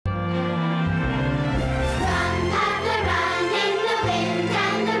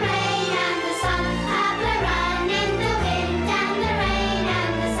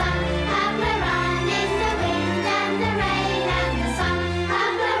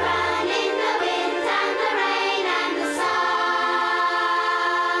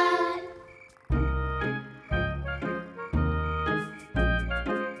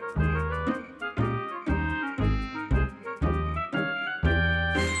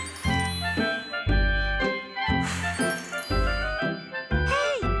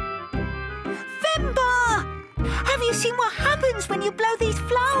when you blow these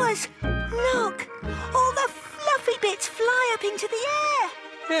flowers. Look, all the fluffy bits fly up into the air.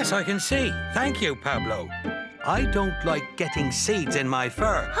 Yes, I can see. Thank you, Pablo. I don't like getting seeds in my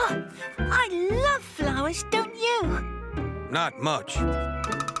fur. Oh, I love flowers, don't you? Not much.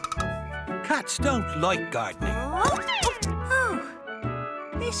 Cats don't like gardening. Oh,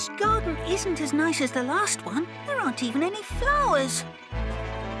 this garden isn't as nice as the last one. There aren't even any flowers.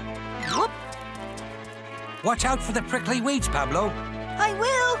 Whoop. Watch out for the prickly weeds, Pablo. I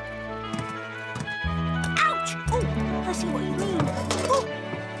will. Ouch! Oh, I see what you mean. Oh,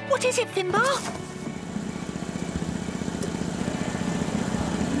 what is it, Finbar?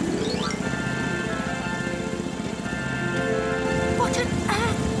 What on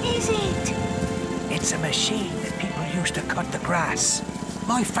earth is it? It's a machine that people use to cut the grass.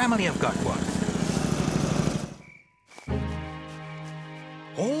 My family have got one.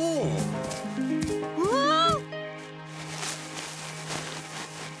 Oh! Whoa!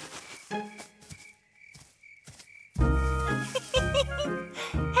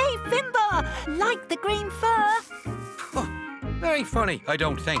 Hey, Finbar! Like the green fur? Oh, very funny, I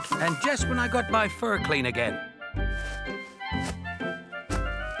don't think. And just when I got my fur clean again.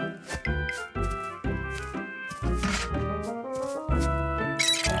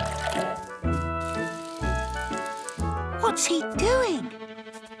 What's he doing?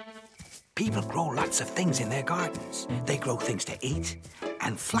 People grow lots of things in their gardens. They grow things to eat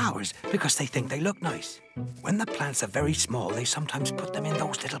and flowers because they think they look nice. When the plants are very small, they sometimes put them in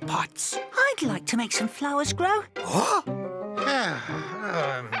those little pots. I'd like to make some flowers grow. Oh!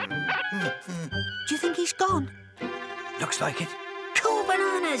 Do you think he's gone? Looks like it. Cool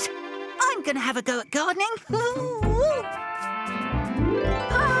bananas! I'm going to have a go at gardening.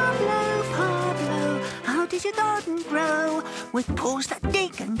 Pablo, Pablo, how did your garden grow? With paws that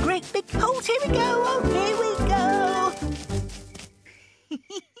dig and great big holes. Here we go, oh, here we go.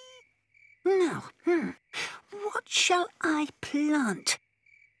 Now, what shall I plant?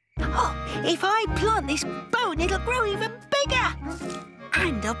 Oh, if I plant this bone, it'll grow even bigger.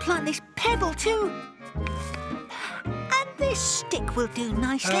 And I'll plant this pebble too. And this stick will do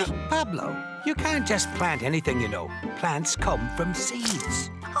nicely. Pablo, you can't just plant anything, you know. Plants come from seeds.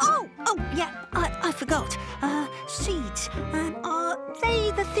 Oh, yeah, I forgot. Seeds. Are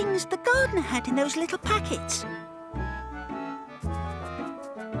they the things the gardener had in those little packets?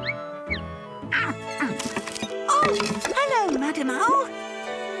 Oh, hello, Madam Owl.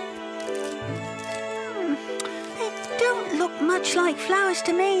 They don't look much like flowers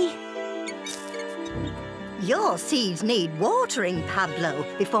to me. Your seeds need watering, Pablo,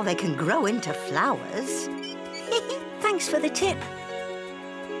 before they can grow into flowers. Thanks for the tip.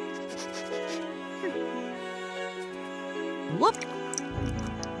 Whoop.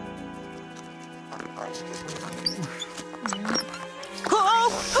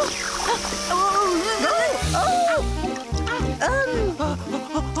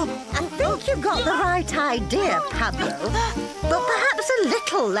 I think you've got the right idea, Pablo, but perhaps a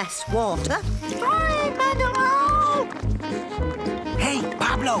little less water. Hi, Madam Owl. Hey,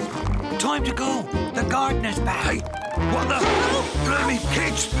 Pablo, time to go. The gardener's back. Hey, what the... Blimey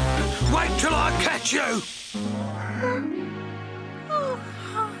kids! Wait till I catch you!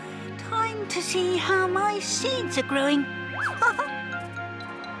 Time to see how my seeds are growing.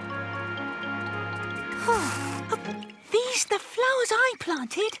 These the flowers I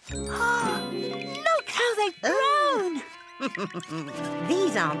planted. Look how they've grown.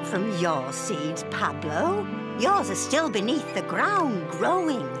 These aren't from your seeds, Pablo. Yours are still beneath the ground,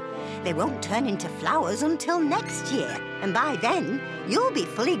 growing. They won't turn into flowers until next year. And by then, you'll be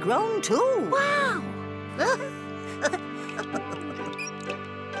fully grown too. Wow!